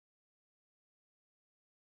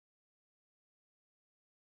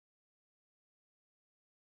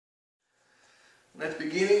At the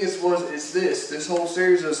beginning, it's this whole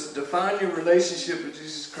series is define your relationship with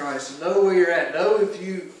Jesus Christ. Know where you're at. Know if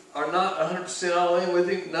you are not 100% all in with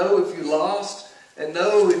Him. Know if you lost. And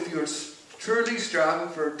know if you're truly striving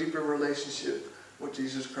for a deeper relationship with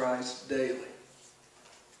Jesus Christ daily.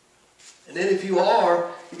 And then if you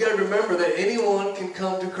are, you got to remember that anyone can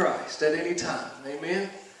come to Christ at any time. Amen?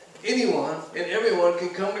 Anyone and everyone can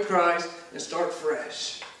come to Christ and start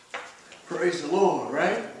fresh. Praise the Lord,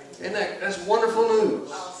 right? And that's wonderful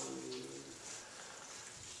news.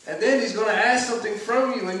 And then He's going to ask something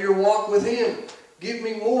from you in your walk with Him. Give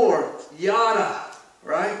me more. Yada.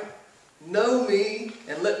 Right? Know me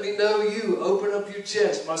and let me know you. Open up your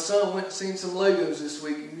chest. My son went and seen some Legos this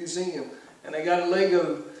week in the museum. And they got a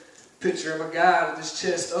Lego picture of a guy with his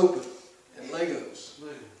chest open and Legos.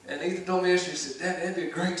 And Ethan told me yesterday, he said, Dad, that'd be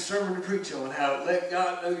a great sermon to preach on how to let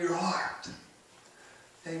God know your heart.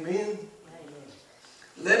 Amen.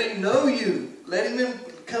 Let Him know you. Let Him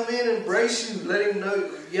come in and embrace you. Let Him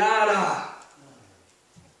know. Yada.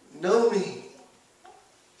 Know me.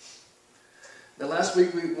 Now last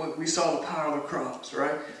week we saw the power of the cross,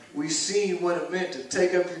 right? We seen what it meant to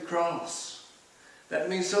take up your cross. That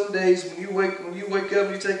means some days when you wake up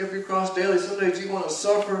and you take up your cross daily, some days you want to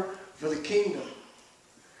suffer for the kingdom.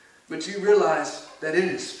 But you realize that it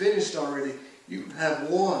is finished already. You have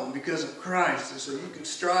won because of Christ. And so you can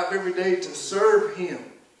strive every day to serve Him.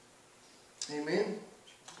 Amen?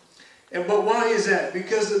 But why is that?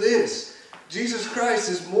 Because of this. Jesus Christ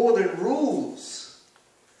is more than rules.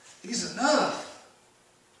 He's enough.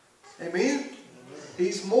 Amen?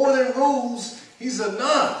 He's more than rules. He's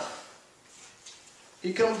enough.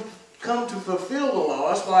 He come to fulfill the law.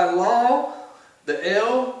 That's why law, the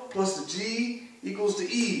L plus the G equals the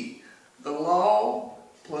E. The law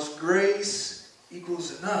plus grace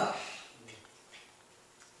equals enough.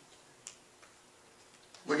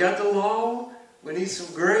 We got the law. We need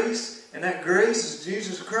some grace. And that grace is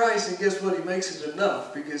Jesus Christ. And guess what? He makes it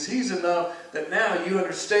enough. Because He's enough that now you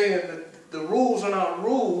understand that the rules are not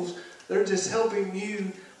rules. They're just helping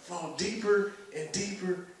you fall deeper and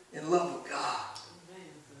deeper in love with God.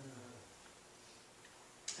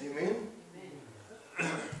 Amen?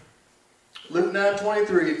 Amen. Luke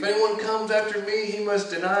 9:23. If anyone comes after me, he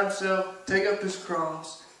must deny himself, take up his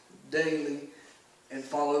cross daily, and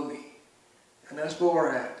follow me. And that's where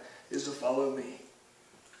we're at, is to follow me.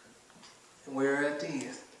 And we're at the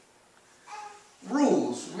end.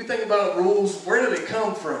 Rules. When we think about rules, where do they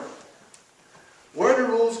come from? Where do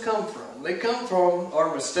rules come from? They come from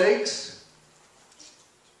our mistakes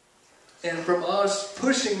and from us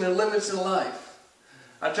pushing the limits in life.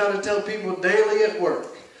 I try to tell people daily at work,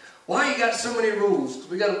 why you got so many rules? Because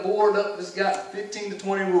we got a board up that's got 15 to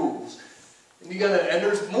 20 rules. And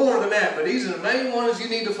there's more than that, but these are the main ones you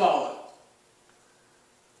need to follow.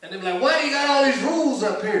 And they're like, why you got all these rules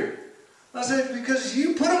up here? I said, because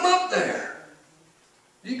you put them up there.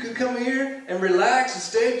 You could come here and relax.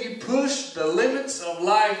 Instead, you push the limits of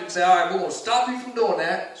life and say, all right, we're going to stop you from doing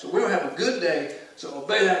that, so we'll have a good day, so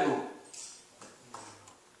obey that rule.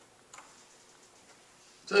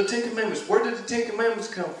 So the Ten Commandments, where did the Ten Commandments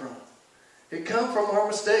come from? It come from our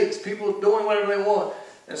mistakes, people doing whatever they want.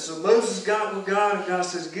 And so Moses got with God, and God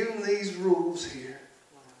says, give them these rules here.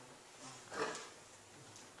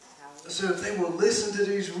 So if they will listen to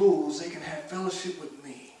these rules, they can have fellowship with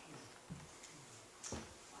me.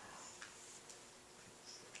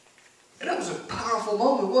 And that was a powerful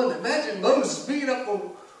moment, wasn't it? Imagine Moses being up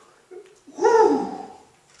on,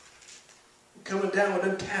 coming down with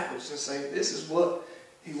them tablets and saying, this is what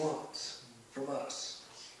He wants from us.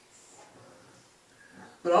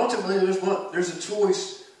 But ultimately, there's a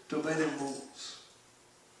choice to obey them rules.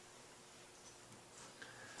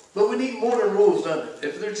 But we need more than rules, doesn't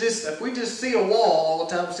it? If we just see a wall all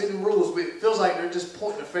the time, see the rules, it feels like they're just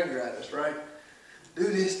pointing a finger at us, right? Do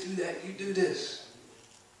this, do that, you do this.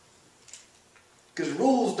 Because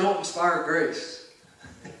rules don't inspire grace.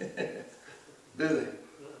 Do they?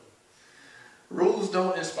 Rules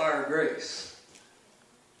don't inspire grace.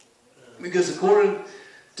 Because according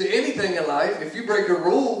to anything in life, if you break a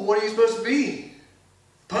rule, what are you supposed to be?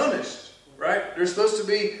 Punished, right? There's supposed to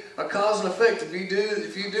be a cause and effect. If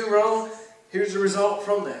you do wrong, here's the result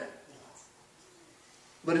from that.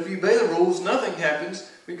 But if you obey the rules, nothing happens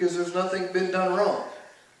because there's nothing been done wrong.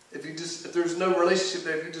 If there's no relationship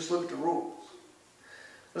there, if you just look at the rules.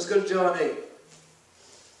 Let's go to John 8.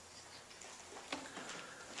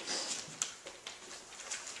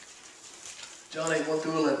 John 8, 1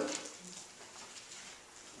 through 11.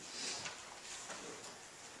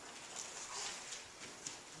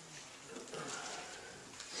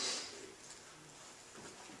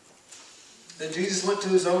 Then Jesus went to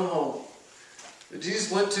His own home.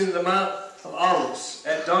 Jesus went to the Mount of Olives.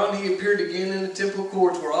 At dawn he appeared again in the temple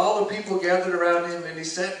courts where all the people gathered around him, and he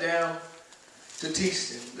sat down to teach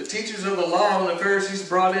them. The teachers of the law and the Pharisees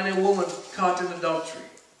brought in a woman caught in adultery.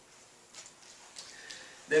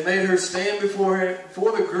 They made her stand before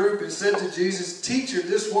the group and said to Jesus, "Teacher,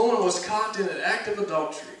 this woman was caught in an act of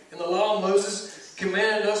adultery. In the law, Moses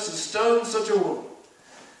commanded us to stone such a woman.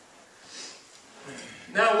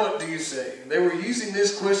 Now what do you say?" They were using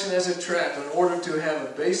this question as a trap in order to have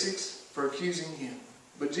a basis for accusing him.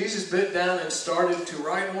 But Jesus bent down and started to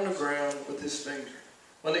write on the ground with his finger.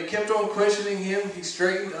 When they kept on questioning him, he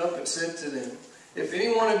straightened up and said to them, "If any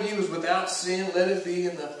one of you is without sin, let it be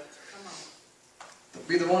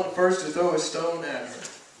the one first to throw a stone at her."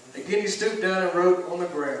 Again he stooped down and wrote on the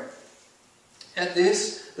ground. At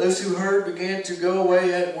this, those who heard began to go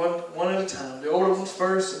away at one at a time, the older ones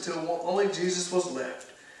first, until only Jesus was left.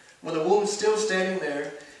 When the woman was still standing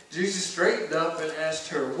there, Jesus straightened up and asked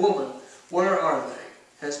her, "Woman, where are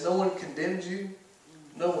they? Has no one condemned you?"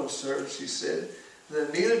 "No one, sir," she said.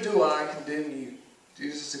 "Then neither do I condemn you."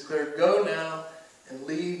 Jesus declared, "Go now and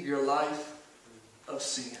leave your life of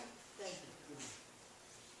sin."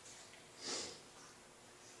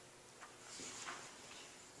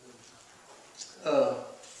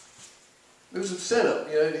 It was a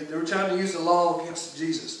setup. They were trying to use the law against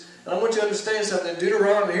Jesus. And I want you to understand something. In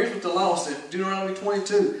Deuteronomy, here's what the law said. Deuteronomy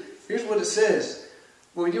 22. Here's what it says.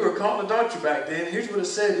 When you were caught in adultery back then, here's what it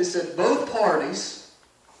said. It said, both parties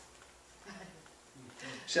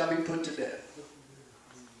shall be put to death.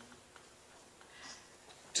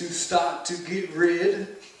 To stop, to get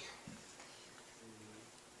rid,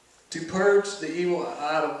 to purge the evil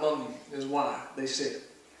out of among you is why they said.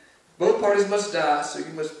 Both parties must die, so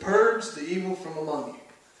you must purge the evil from among you.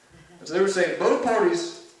 And so they were saying both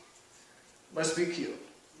parties must be killed.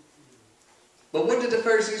 But what did the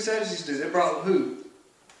Pharisees and Sadducees do? They brought who?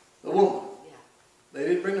 The woman. They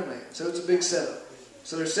didn't bring the man. So it's a big setup.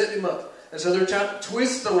 So they're setting him up. And so they're trying to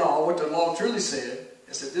twist the law, what the law truly said,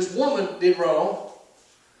 and said this woman did wrong.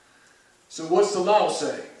 So what's the law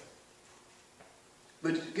say?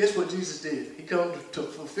 But guess what Jesus did? He came to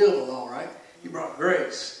fulfill the law, right? He brought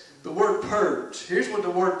grace. The word purge. Here's what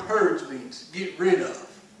the word purge means. Get rid of.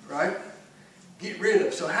 Right? Get rid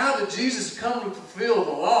of. So how did Jesus come to fulfill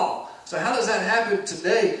the law? So how does that happen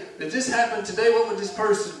today? If this happened today, what would this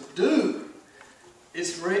person do?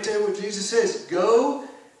 It's right there what Jesus says. Go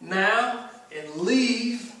now and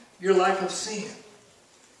leave your life of sin.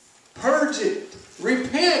 Purge it.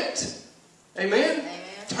 Repent. Amen? Amen.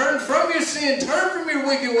 Turn from your sin. Turn from your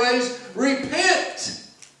wicked ways. Repent.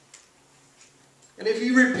 And if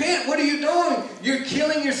you repent, what are you doing? You're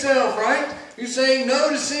killing yourself, right? You're saying no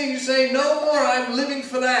to sin. You're saying no more. I'm living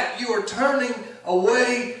for that. You are turning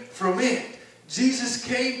away from it. Jesus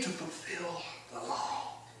came to fulfill the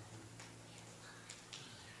law.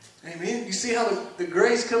 Amen. You see how the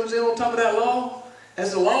grace comes in on top of that law?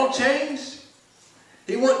 Has the law changed?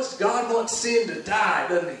 God wants sin to die,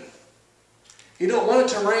 doesn't he? He don't want it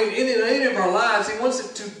to reign in any of our lives. He wants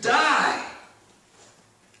it to die.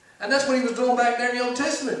 And that's what he was doing back there in the Old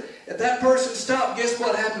Testament. If that person stopped, guess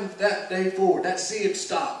what happened that day forward? That sin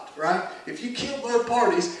stopped, right? If you kill both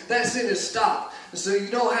parties, that sin is stopped. And so you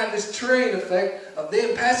don't have this train effect of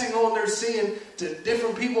them passing on their sin to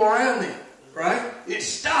different people around them, right? It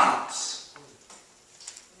stops.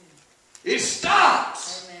 It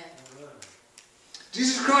stops. Amen.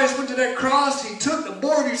 Jesus Christ went to that cross. He took the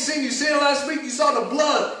bore of your sin. You said last week, you saw the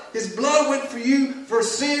blood. His blood went for you for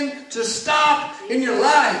sin to stop in your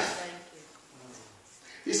life.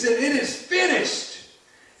 He said, it is finished.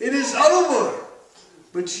 It is over.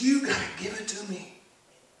 But you got to give it to me.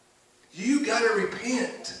 You got to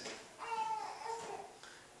repent.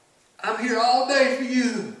 I'm here all day for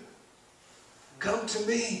you. Come to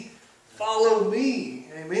me. Follow me.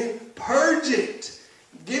 Amen. Purge it.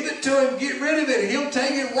 Give it to him. Get rid of it. He'll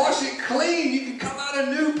take it, wash it clean. You can come out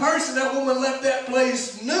a new person. That woman left that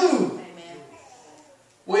place new. Amen.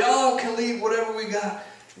 We all can leave whatever we got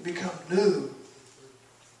and become new.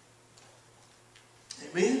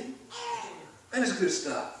 Amen? That is good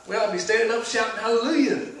stuff. We ought to be standing up shouting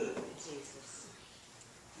hallelujah.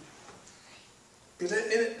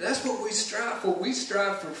 Because that's what we strive for. We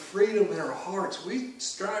strive for freedom in our hearts. We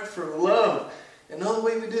strive for love. And the only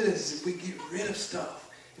way we do this is if we get rid of stuff.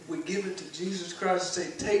 If we give it to Jesus Christ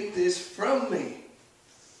and say, take this from me.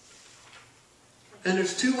 And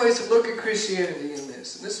there's two ways to look at Christianity in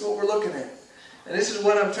this. And this is what we're looking at. And this is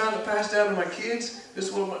what I'm trying to pass down to my kids. This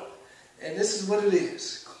is what it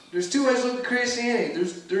is. There's two ways to look at Christianity.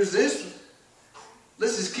 There's this.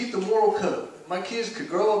 Let's just keep the moral code. My kids could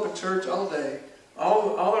grow up in church all day,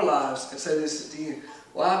 all our lives and say this to you.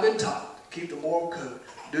 Well, I've been taught to keep the moral code.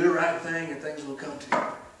 Do the right thing and things will come to you.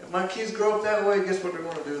 If my kids grow up that way, guess what they're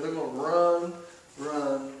going to do? They're going to run,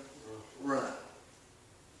 run, run.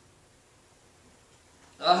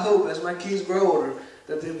 I hope as my kids grow older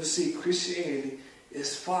that they will see Christianity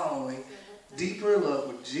is following deeper in love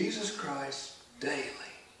with Jesus Christ daily.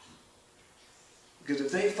 Because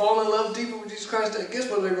if they fall in love deeper with Jesus Christ, guess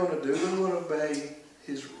what they're going to do? They're going to obey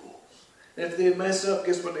His rules. And if they mess up,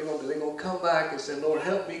 guess what they're going to do? They're going to come back and say, Lord,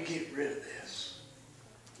 help me get rid of this.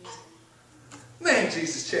 Man,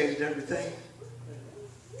 Jesus changed everything.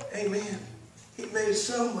 Amen. He made it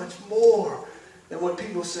so much more than what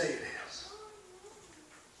people say it is.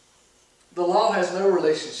 The law has no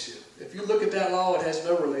relationship. If you look at that law, it has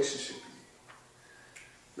no relationship with you.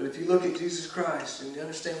 But if you look at Jesus Christ and you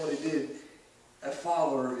understand what He did, a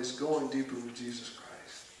follower is going deeper with Jesus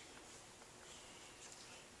Christ.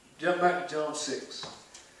 Jump back to John 6.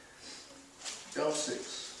 John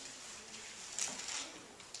 6.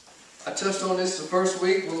 I touched on this the first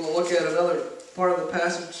week. We're going to look at another part of the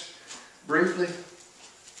passage briefly.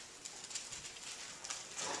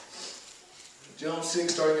 John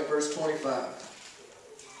 6, starting at verse 25.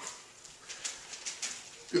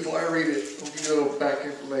 Before I read it, I'll give you a little back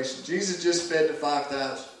information. Jesus just fed the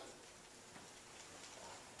 5,000.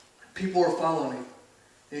 People are following Him.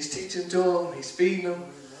 He's teaching to them. He's feeding them.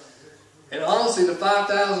 And honestly, the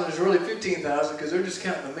 5,000 is really 15,000 because they're just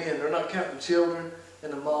counting the men. They're not counting the children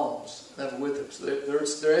and the moms that were with Him. So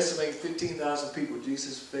they're estimating 15,000 people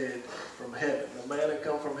Jesus fed from heaven. The manna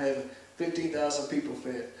come from heaven. 15,000 people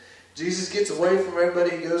fed. Jesus gets away from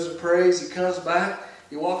everybody. He goes and prays. He comes back.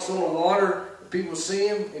 He walks on the water. People see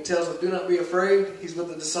Him. He tells them, do not be afraid. He's with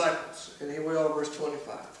the disciples. And here we are, verse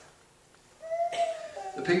 25.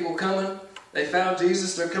 The people coming, they found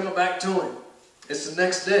Jesus, they're coming back to Him. It's the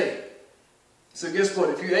next day. So guess what?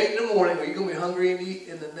 If you ate in the morning, are you going to be hungry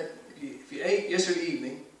if you ate yesterday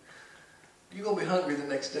evening, you're going to be hungry the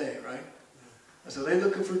next day, right? And so they're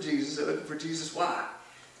looking for Jesus. They're looking for Jesus. Why?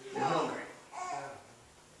 They're hungry.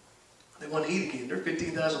 They want to eat again. There are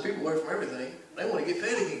 15,000 people away from everything. They want to get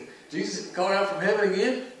fed again. Jesus called out from heaven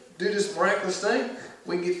again, do this miraculous thing,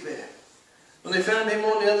 we can get fed. When they found Him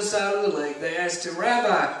on the other side of the lake, they asked Him,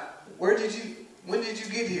 Rabbi, when did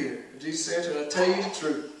you get here? And Jesus answered, I tell you the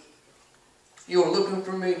truth. You are looking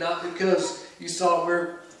for me not because you saw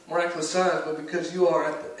miraculous signs, but because you are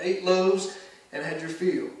at the 8 loaves and had your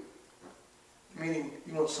fill. Meaning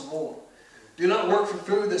you want some more. Do not work for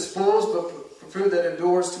food that spoils, but for food that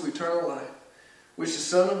endures to eternal life, which the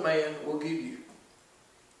Son of Man will give you.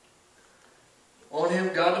 On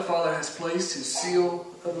Him God the Father has placed His seal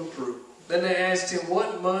of approval. Then they asked Him,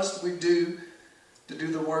 what must we do to do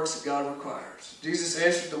the works that God requires? Jesus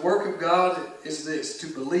answered, the work of God is this, to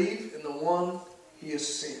believe in the one He has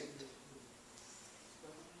sent.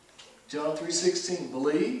 John 3:16,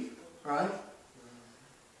 believe, right?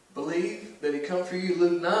 Believe that He come for you.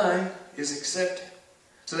 Luke 9 is accepting.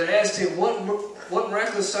 So they asked Him, what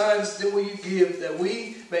miraculous signs then will you give that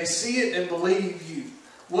we may see it and believe you?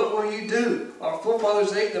 What will you do? Our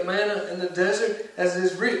forefathers ate the manna in the desert, as it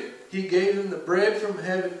is written. He gave them the bread from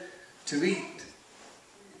heaven to eat.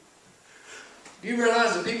 Do you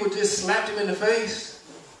realize that people just slapped Him in the face?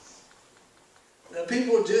 The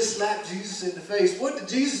people just slapped Jesus in the face. What did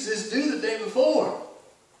Jesus just do the day before?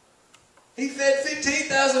 He fed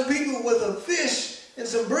 15,000 people with a fish and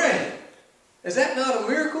some bread. Is that not a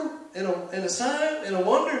miracle and a sign and a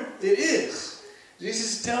wonder? It is.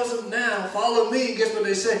 Jesus tells them now, follow me. Guess what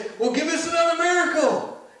they say? Well, give us another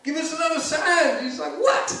miracle. Give us another sign. He's like,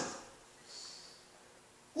 what?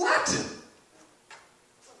 What?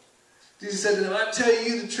 Jesus said to them, I tell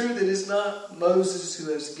you the truth, it is not Moses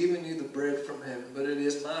who has given you the bread from heaven, but it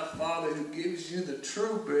is my Father who gives you the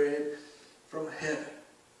true bread from heaven.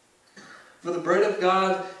 For the bread of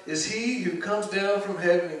God is He who comes down from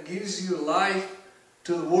heaven and gives you life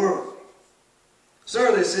to the world.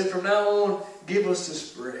 Sir, they said, from now on, give us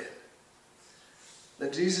this bread.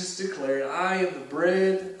 Then Jesus declared, I am the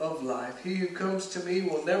bread of life. He who comes to me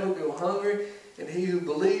will never go hungry, and he who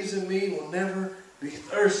believes in me will never be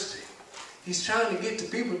thirsty. He's trying to get the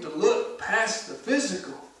people to look past the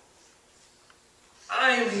physical.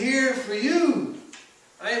 I am here for you.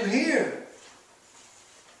 I am here.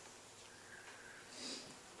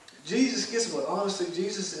 Jesus, guess what? Honestly,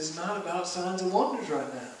 Jesus is not about signs and wonders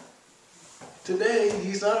right now. Today,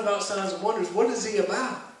 He's not about signs and wonders. What is He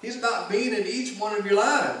about? He's about being in each one of your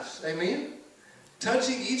lives. Amen?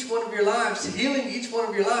 Touching each one of your lives. Healing each one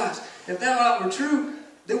of your lives. If that were true,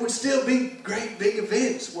 there would still be great big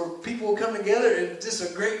events where people will come together and just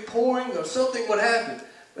a great pouring or something would happen.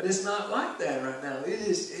 But it's not like that right now. It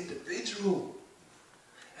is individual.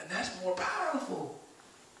 And that's more powerful.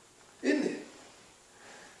 Isn't it?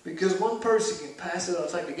 Because one person can pass it on.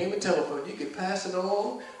 It's like the game of telephone. You can pass it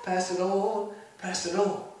on, pass it on, pass it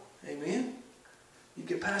on. Amen? You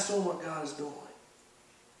can pass on what God is doing.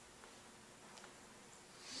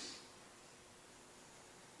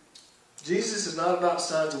 Jesus is not about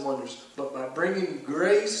signs and wonders, but by bringing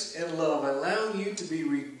grace and love, allowing you to be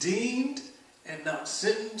redeemed and not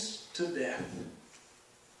sentenced to death.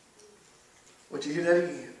 Would you hear that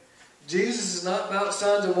again? Jesus is not about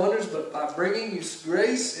signs and wonders, but by bringing you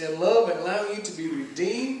grace and love and allowing you to be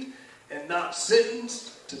redeemed and not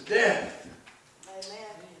sentenced to death. Amen.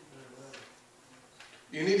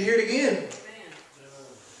 You need to hear it again. Amen.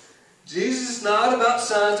 Jesus is not about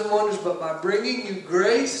signs and wonders, but by bringing you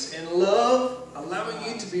grace and love, allowing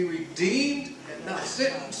you to be redeemed and not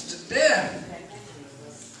sentenced to death.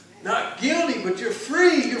 Not guilty, but you're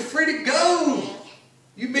free. You're free to go.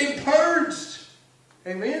 You've been purged.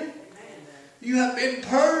 Amen? You have been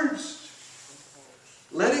purged.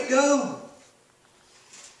 Let it go.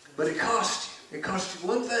 But it cost you. It cost you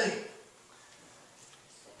one thing.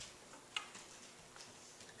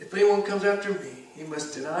 If anyone comes after me, he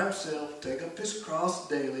must deny himself, take up his cross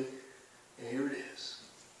daily, and here it is,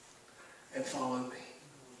 and follow me.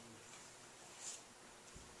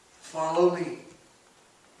 Follow me.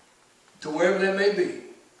 To wherever that may be.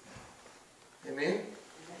 Amen?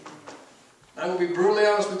 I'm going to be brutally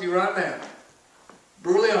honest with you right now.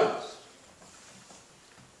 Brutally honest.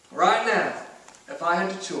 Right now, if I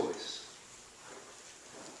had the choice,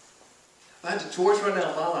 if I had the choice right now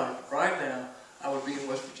in my life, right now, I would be in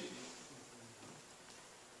West Virginia.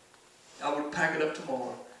 I would pack it up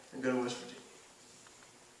tomorrow and go to West Virginia.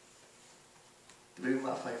 To be with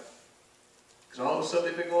my family. Because all the stuff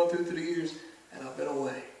they've been going through the years, and I've been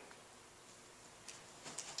away.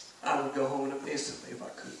 I would go home instantly if I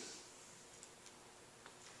could.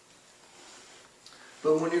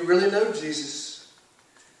 But when you really know Jesus,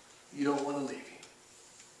 you don't want to leave him.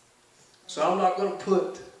 So I'm not going to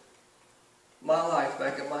put my life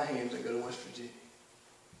back in my hands and go to West Virginia.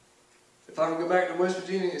 If I go back to West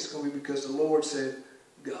Virginia, it's going to be because the Lord said,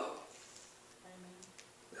 go. Amen.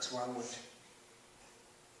 That's where I want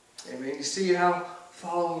you. Amen. You see how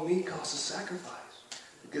following me costs a sacrifice.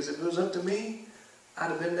 Because if it was up to me, I'd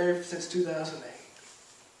have been there since 2008.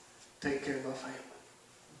 Taking care of my family.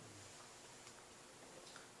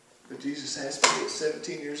 But Jesus asked me at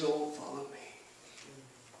 17 years old, follow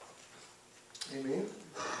me. Amen.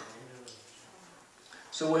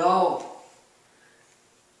 So we all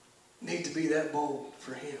need to be that bold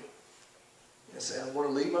for him. And say, I'm going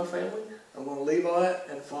to leave my family. I'm going to leave all that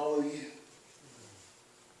and follow you.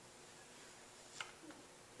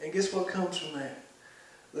 And guess what comes from that?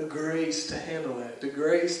 The grace to handle that. The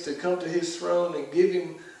grace to come to his throne and give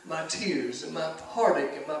him my tears and my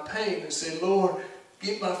heartache and my pain and say, Lord,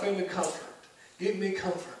 give my family comfort. Give me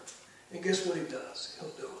comfort. And guess what he does? He'll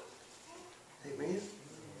do it. Amen?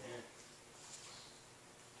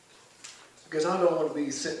 Because I don't want to be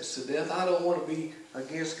sentenced to death. I don't want to be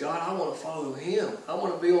against God. I want to follow him. I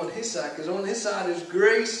want to be on his side. Because on his side is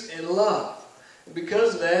grace and love. And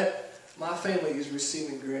because of that, my family is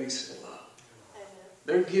receiving grace and love.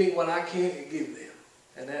 They're getting what I can't give them.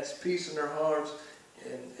 And that's peace in their hearts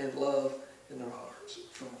and love in their hearts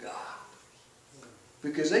from God.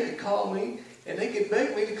 Because they could call me and they could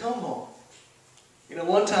beg me to come home. You know,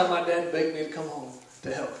 one time my dad begged me to come home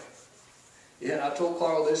to help him. Yeah, I told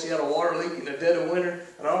Carl this. He had a water leak in the dead of winter.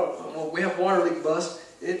 And we have water leak bust.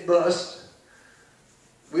 It bust.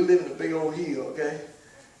 We live in a big old hill, okay?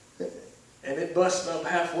 And it busted up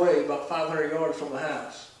halfway, about 500 yards from the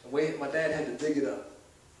house. My dad had to dig it up.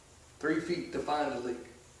 3 feet to find the leak.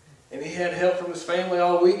 And he had help from his family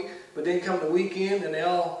all week, but then come the weekend, and they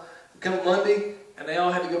all come Monday, and they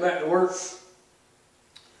all had to go back to work.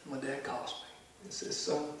 My dad calls me and says,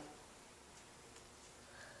 son,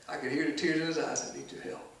 I could hear the tears in his eyes. I need your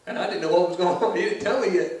help. And I didn't know what was going on. He didn't tell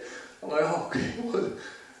me yet. I'm like, oh, okay.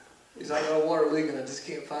 He's like, I got a water leak, and I just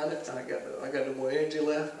can't find it. I got no more energy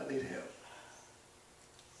left. I need help.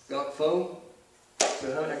 Got the phone.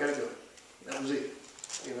 Said, honey, I got to go. That was it.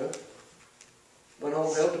 You know. Went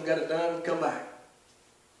home, helped him, got it done, and come back.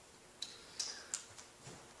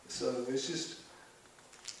 So it's just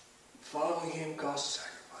following him costs a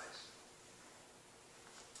sacrifice.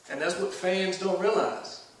 And that's what fans don't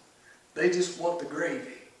realize. They just want the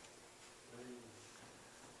gravy.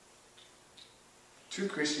 True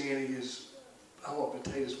Christianity is, I want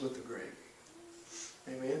potatoes with the gravy.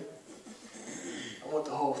 Amen? I want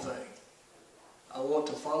the whole thing. I want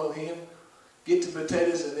to follow him get to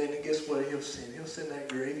potatoes, and then guess what he'll send? He'll send that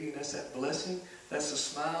gravy, and that's that blessing. That's the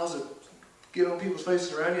smiles that get on people's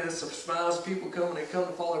faces around you. That's the smiles of people coming and come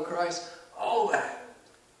to follow Christ. All that.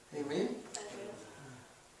 Amen?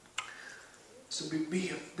 So be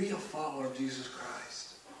a follower of Jesus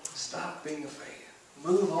Christ. Stop being a fan.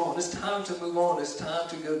 Move on. It's time to move on. It's time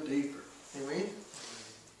to go deeper. Amen?